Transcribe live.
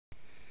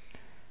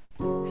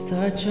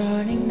Start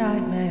charting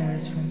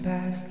nightmares from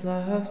past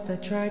loves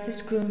that tried to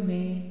screw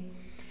me.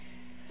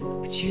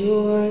 But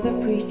you were the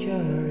preacher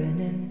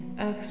in an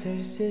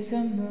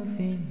exorcism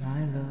movie,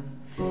 my love.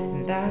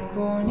 And that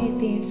corny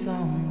theme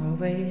song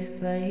always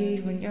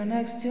played when you're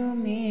next to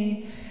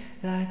me.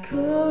 Like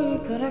who you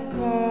gonna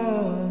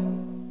call?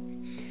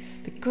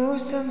 The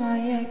ghosts of my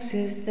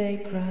exes, they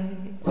cry,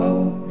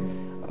 oh,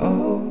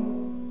 oh.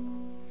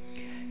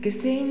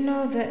 'Cause they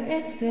know that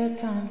it's their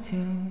time to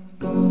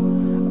go,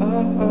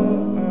 oh,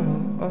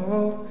 oh, oh,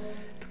 oh.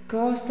 The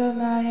ghosts of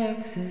my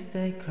exes,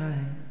 they cry,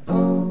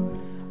 oh,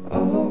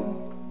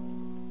 oh.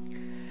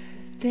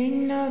 They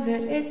know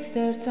that it's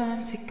their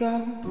time to go.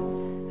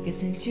 'Cause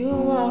since you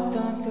walked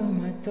on through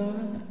my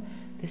door,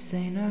 this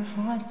ain't a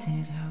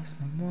haunted house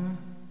no more.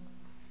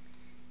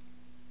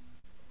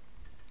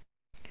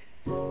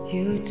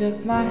 You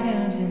took my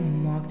hand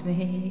and walked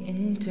me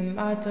into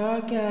my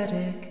dark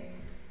attic.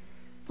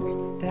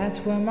 That's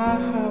where my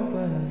heart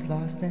was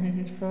lost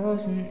and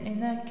frozen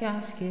in a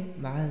casket,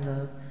 my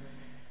love.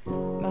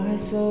 My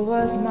soul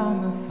was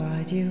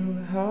mummified, you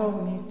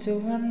helped me to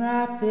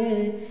unwrap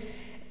it.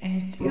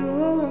 And you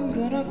I'm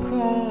gonna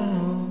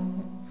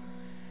call.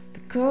 The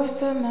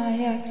ghosts of my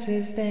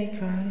exes, they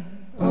cry,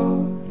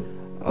 oh,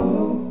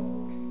 oh.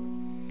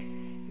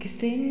 'Cause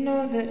they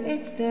know that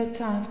it's their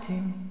time to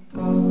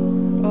go,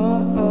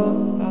 oh, oh,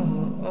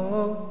 oh,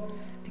 oh.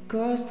 The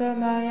ghosts of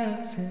my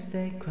exes,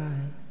 they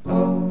cry,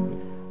 oh,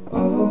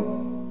 oh.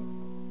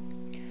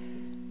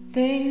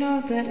 They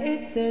know that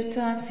it's their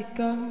time to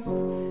go.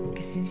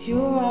 'Cause since you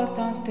walked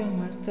on through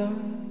my door,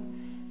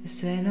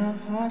 this ain't a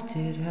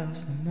haunted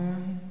house no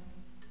more.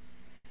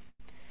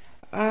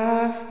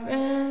 I've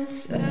been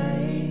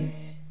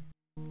saved.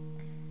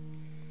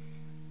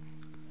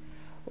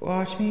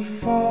 Watch me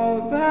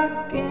fall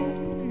back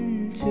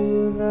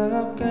into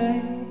the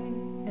grave.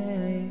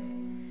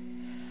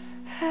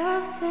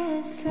 I've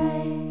been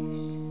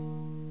saved.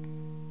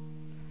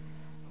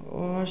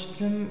 Watch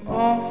them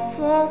all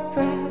fall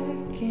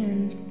back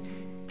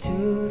into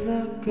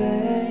the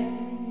grave.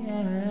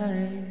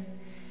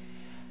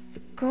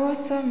 The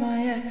ghosts of my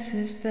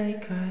exes, they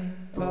cry,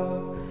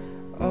 oh,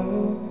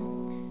 oh.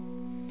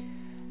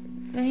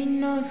 They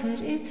know that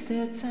it's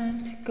their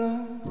time to go.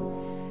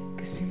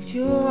 'Cause since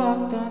you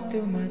walked on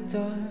through my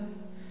door,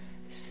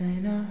 this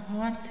ain't a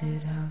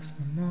haunted house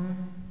no more.